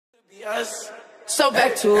So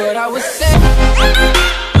back to what I was saying.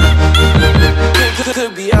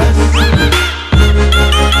 Could be us.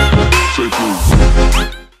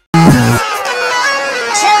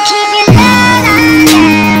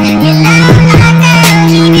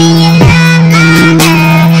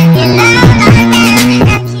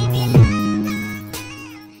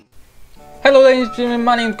 Hello ladies and gentlemen,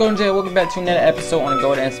 my name is GoldenJay. Welcome back to another episode on the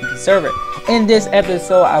Golden SMP server. In this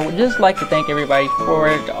episode, I would just like to thank everybody for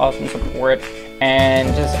the awesome support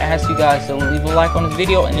and just ask you guys to leave a like on this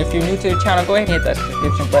video. And if you're new to the channel, go ahead and hit that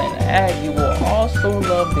subscription button, as you will also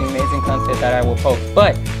love the amazing content that I will post.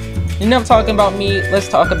 But enough talking about me, let's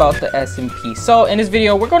talk about the SMP. So in this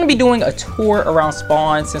video, we're going to be doing a tour around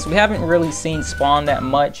spawn, since we haven't really seen spawn that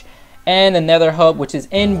much, and the nether hub, which is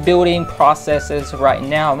in building processes right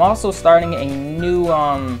now. I'm also starting a new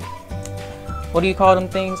what do you call them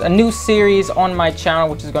things, a new series on my channel,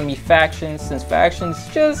 which is going to be factions, since factions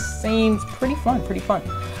just seems pretty fun.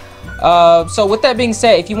 So with that being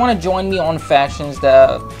said, if you want to join me on factions,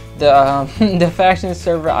 the faction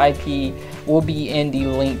server IP will be in the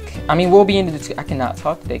link. Will be in the I cannot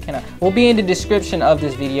talk today, can I? Will be in the description of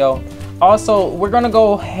this video. Also, we're gonna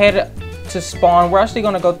go head to spawn. We're actually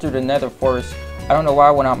gonna go through the nether first. I don't know why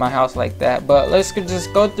I went out my house like that, but let's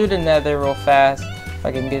just go through the nether real fast if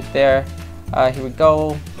I can get there. Here we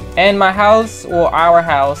go. And my house, well, our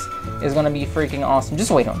house is gonna be freaking awesome.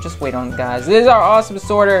 Just wait on it, guys. This is our awesome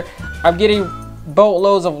sorter. I'm getting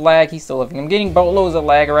boatloads of lag. He's still living. I'm getting boatloads of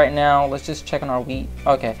lag right now. Let's just check on our wheat.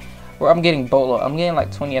 Okay, well, I'm getting boatload. I'm getting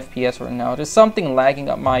like 20 FPS right now. There's something lagging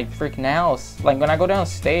up my freaking house. Like when I go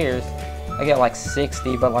downstairs, I get like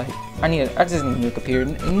 60, but like I just need a new computer.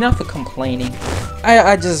 Enough of complaining.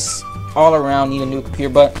 I just all around need a new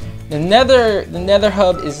computer. But the nether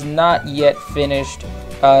hub is not yet finished,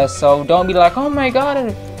 so don't be like, oh my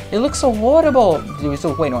god, it looks so horrible. Dude,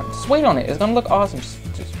 so wait on it. Just wait on it. It's gonna look awesome. Just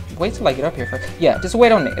wait till I get up here first. Yeah, just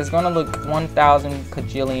wait on it. It's gonna look 1,000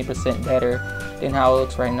 kajillion% better than how it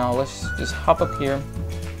looks right now. Let's just hop up here.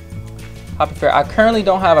 I currently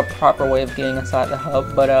don't have a proper way of getting inside the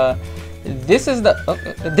hub, but this is the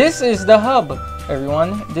hub,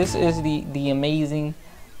 everyone. This is the amazing,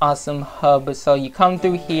 awesome hub. So you come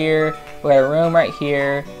through here. We got a room right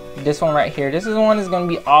here. This one right here. This is the one that's gonna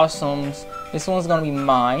be awesome. This one's gonna be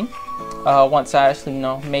mine. Once I actually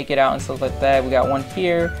make it out and stuff like that. We got one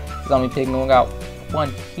here. Zombie pigman. We got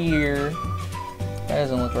one here. That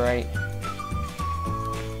doesn't look right.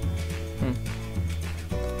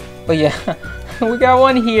 But yeah, we got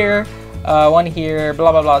one here,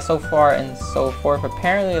 blah blah blah, so far and so forth.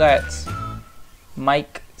 Apparently that's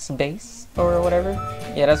Mike's base or whatever.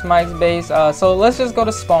 Yeah, that's Mike's base. So let's just go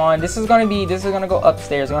to spawn. This is gonna go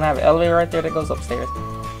upstairs. We're gonna have an elevator right there that goes upstairs,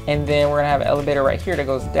 and then we're gonna have an elevator right here that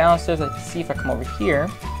goes downstairs. Let's see if I come over here.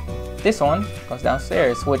 This one goes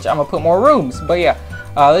downstairs, which I'm gonna put more rooms. But yeah,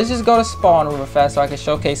 let's just go to spawn real fast so I can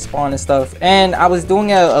showcase spawn and stuff. And I was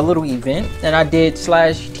doing a little event, and I did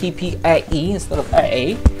 /TP at E instead of at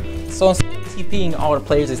A. So instead of TPing all the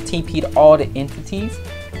players, it's TP'd all the entities.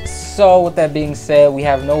 So with that being said, we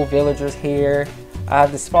have no villagers here. I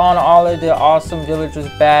have to spawn all of the awesome villagers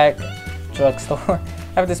back. Drugstore.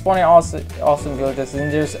 I have to spawn in awesome villagers,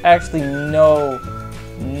 and there's actually no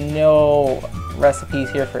recipes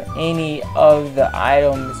here for any of the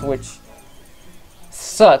items, which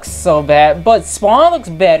sucks so bad. But spawn looks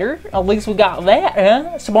better. At least we got that,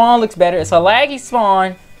 huh? Spawn looks better. It's a laggy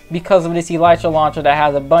spawn because of this Elytra launcher that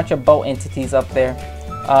has a bunch of boat entities up there.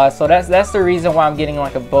 So that's the reason why I'm getting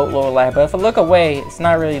like a boatload of lag. But if I look away, it's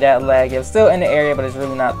not really that laggy. It's still in the area, but it's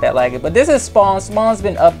really not that laggy. But this is spawn. Spawn's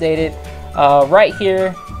been updated. Right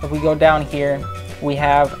here, if we go down here, we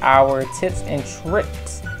have our tips and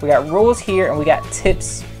tricks. We got rules here, and we got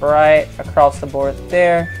tips right across the board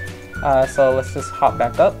there. So let's just hop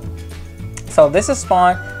back up. So this is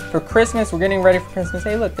spawn for Christmas. We're getting ready for Christmas.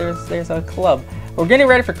 Hey, look, there's a club. We're getting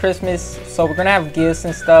ready for Christmas, so we're gonna have gifts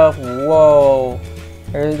and stuff. Whoa,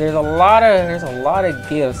 there's a lot of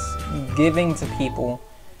gifts giving to people.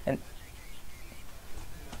 And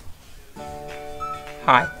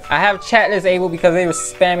hi, I have chat disabled because they were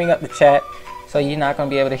spamming up the chat, so you're not gonna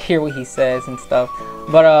be able to hear what he says and stuff.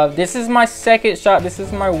 But this is my second shop. This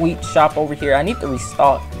is my wheat shop over here. I need to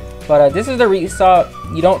restock. But this is the restock.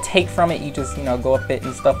 You don't take from it, you just go up it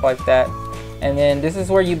and stuff like that. And then this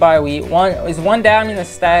is where you buy wheat. One down in the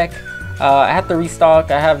stack. I have to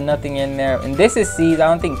restock. I have nothing in there. And this is seeds. I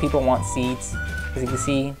don't think people want seeds, as you can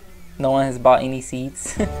see, no one has bought any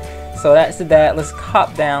seeds. So that's that. Let's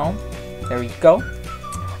hop down. There we go.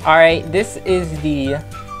 All right, this is the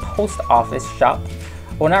post office shop.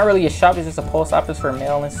 Well, not really a shop, it's just a post office for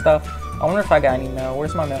mail and stuff. I wonder if I got any mail.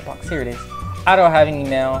 Where's my mailbox? Here it is. I don't have any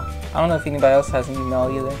mail. I don't know if anybody else has any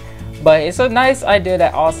mail either. But it's a nice idea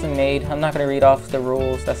that Austin made. I'm not going to read off the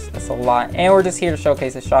rules. That's a lot. And we're just here to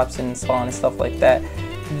showcase the shops and spawn and stuff like that.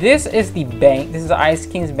 This is the bank. This is the Ice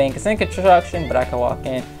King's bank. It's in construction, but I can walk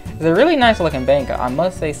in. It's a really nice looking bank. I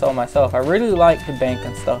must say so myself. I really like the bank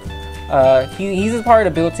and stuff. He's a part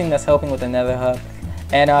of the build team that's helping with the Nether hub.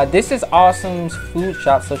 And this is Awesome's food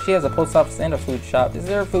shop. So she has a post office and a food shop. This is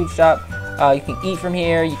her food shop. You can eat from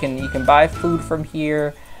here. You can buy food from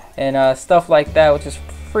here and stuff like that, which is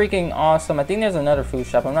freaking awesome. I think there's another food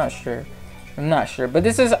shop. I'm not sure. But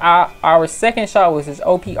this is our second shop, which is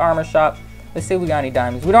OP armor shop. Let's see if we got any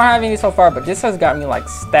diamonds. We don't have any so far, but this has got me like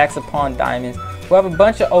stacks upon diamonds. We have a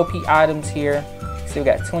bunch of OP items here. So we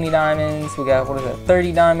got 20 diamonds. We got, what is it,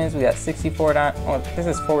 30 diamonds. We got 64 diamonds. Oh, this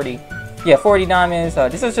is 40. Yeah, 40 diamonds.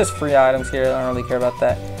 This is just free items here. I don't really care about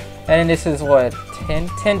that. And then this is what,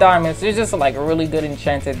 10 diamonds. It's just like really good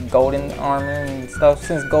enchanted golden armor and stuff,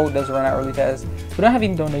 since gold does run out really fast. We don't have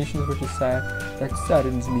any donations, which is sad. That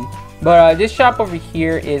saddens me. But this shop over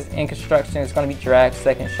here is in construction. It's going to be Drag's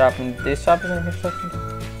second shop, and this shop is in construction.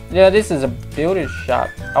 Yeah, this is a builder's shop.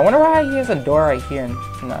 I wonder why he has a door right here and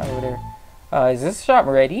not over there. Is this shop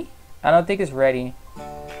ready? I don't think it's ready.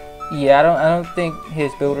 Yeah, I don't think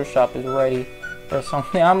his builder shop is ready or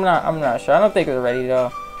something. I'm not sure. I don't think it's ready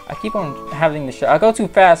though. I keep on having to shift. I go too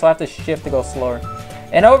fast, so I have to shift to go slower.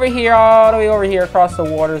 And over here, all the way over here across the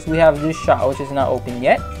waters, we have this shop, which is not open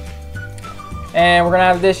yet. And we're gonna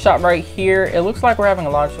have this shop right here. It looks like we're having a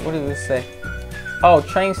lot of, what does this say? Oh,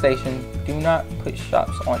 train station. Do not put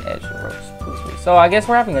shops on edge of roads, please. So I guess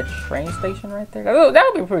we're having a train station right there.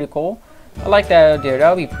 That would be pretty cool. I like that idea. That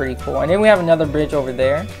would be pretty cool. And then we have another bridge over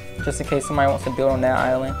there, just in case somebody wants to build on that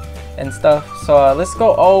island and stuff. So let's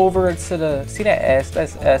go over to the, see that S?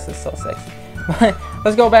 That S is so sexy.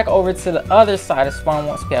 Let's go back over to the other side of spawn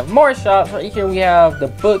once we have more shops. Right here we have the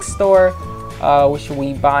bookstore, which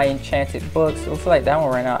we buy enchanted books. It looks like that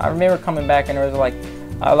one right now. I remember coming back and there was like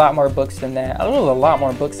a lot more books than that. There was a lot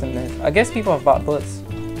more books than this. I guess people have bought books.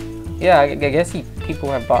 Yeah, I guess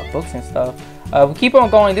people have bought books and stuff. We keep on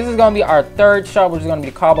going. This is going to be our third shop, which is going to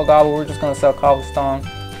be Cobble Gobble. We're just going to sell cobblestone.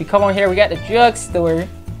 We come on here, we got the Jug Store.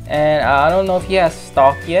 And I don't know if he has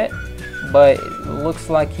stock yet, but it looks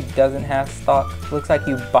like he doesn't have stock. Looks like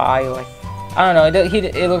you buy, like, I don't know.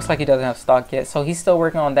 It looks like he doesn't have stock yet. So he's still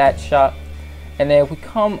working on that shop. And then if we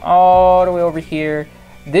come all the way over here,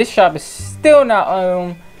 this shop is still not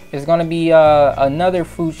on. There's going to be another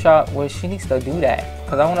food shop. Well, she needs to do that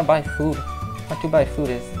because I want to buy food. I want to buy food.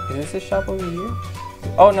 Is this a shop over here?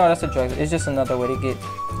 Oh, no, that's a drug. It's just another way to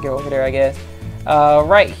get over there, I guess.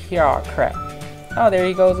 Right here. Oh, crap. Oh, there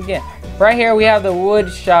he goes again. Right here, we have the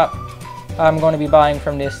wood shop. I'm going to be buying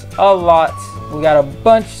from this a lot. We got a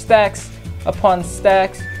bunch, stacks upon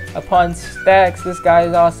stacks upon stacks. This guy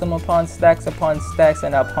is awesome. Upon stacks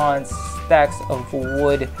and upon stacks of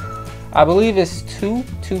wood. I believe it's two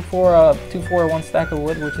for 1 stack of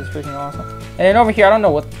wood, which is freaking awesome. And then over here, I don't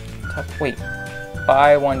know what. Wait,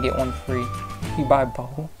 buy one get one free. You buy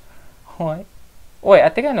both. What? Wait, I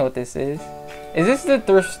think I know what this is. Is this the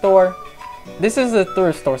thrift store? This is the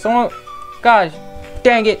thrift store. Someone, gosh,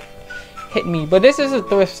 dang it, hit me. But this is a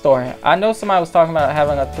thrift store. I know somebody was talking about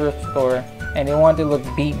having a thrift store, and they wanted to look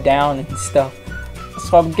beat down and stuff.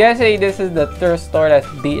 So I'm guessing this is the thrift store that's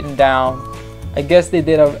beaten down. I guess they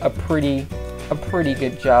did a pretty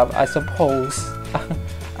good job, I suppose.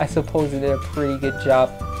 I suppose they did a pretty good job.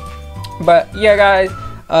 But yeah, guys,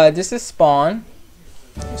 this is Spawn.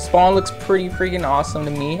 Spawn looks pretty freaking awesome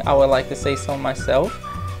to me. I would like to say so myself.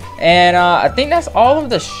 And I think that's all of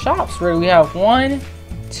the shops. Really, we have 1,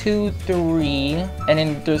 2, 3, and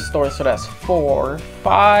then the store, so that's 4,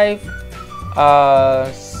 5,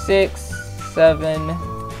 6, 7,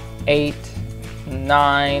 8,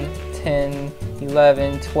 9, 10,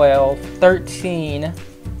 11, 12, 13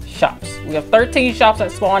 shops. We have 13 shops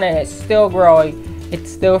at Spawn, and it's still growing.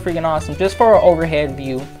 It's still freaking awesome. Just for an overhead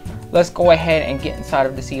view, let's go ahead and get inside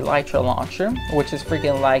of the Elytra launcher, which is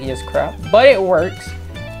freaking laggy as crap, but it works.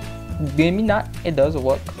 Maybe not, it does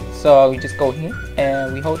work. So we just go here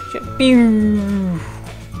and we hold shit.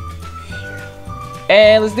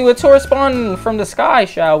 And let's do a tour Spawn from the sky,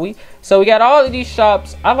 shall we? So we got all of these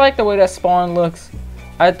shops. I like the way that Spawn looks.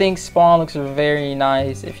 I think Spawn looks very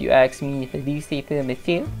nice, if you ask me. If I do say for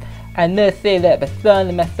myself, I know say that, but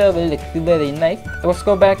Spawn myself it looks very nice. Let's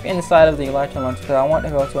go back inside of the Elytra launcher because I want to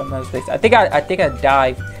go to another place. I think I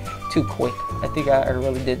dived too quick. I think I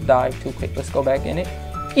really did dive too quick. Let's go back in it.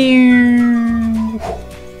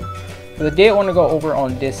 But I did want to go over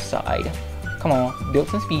on this side. Come on, build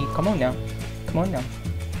some speed. Come on now. Come on now.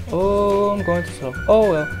 Oh, I'm going too slow.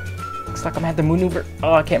 Oh well. Looks like I'm gonna have to maneuver.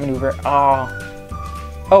 Oh, I can't maneuver.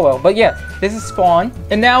 Oh well. But yeah, this is spawn.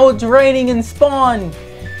 And now it's raining in spawn.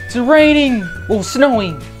 It's raining. Oh,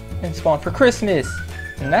 snowing in spawn for Christmas.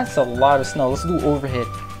 And that's a lot of snow. Let's do overhead.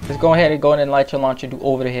 Let's go ahead and go in and light your launcher. Do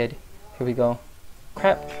overhead. Here we go.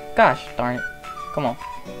 Crap. Gosh darn it. Come on.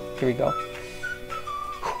 Here we go.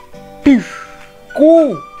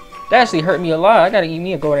 Cool. That actually hurt me a lot. I gotta eat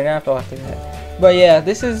me a golden apple after that. But yeah,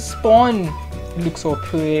 this is spawn. It looks so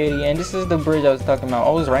pretty. And this is the bridge I was talking about.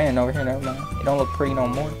 Oh, it's raining over here. Never mind. It don't look pretty no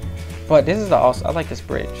more. But this is the awesome. I like this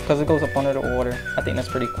bridge because it goes up under the water. I think that's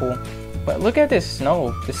pretty cool. But look at this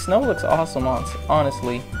snow. The snow looks awesome,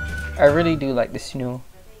 honestly. I really do like the snow.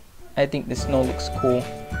 I think the snow looks cool.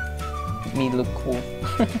 Me look cool.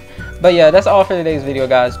 But yeah, that's all for today's video,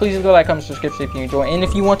 guys. Please go like, comment, subscribe if you enjoy. And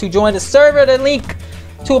if you want to join the server, the link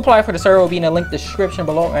to apply for the server will be in the link description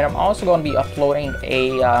below. And I'm also going to be uploading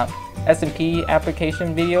a SMP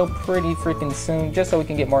application video pretty freaking soon, just so we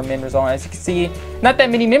can get more members on. As you can see, not that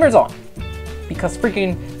many members on, because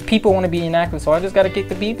freaking people want to be inactive, so I just got to kick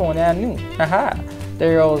the people and add new. Haha.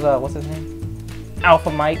 There goes, what's his name? Alpha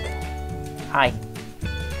Mike. Hi.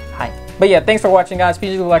 But yeah, thanks for watching, guys.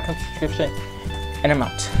 Please do like, subscription, and I'm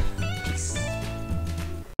out.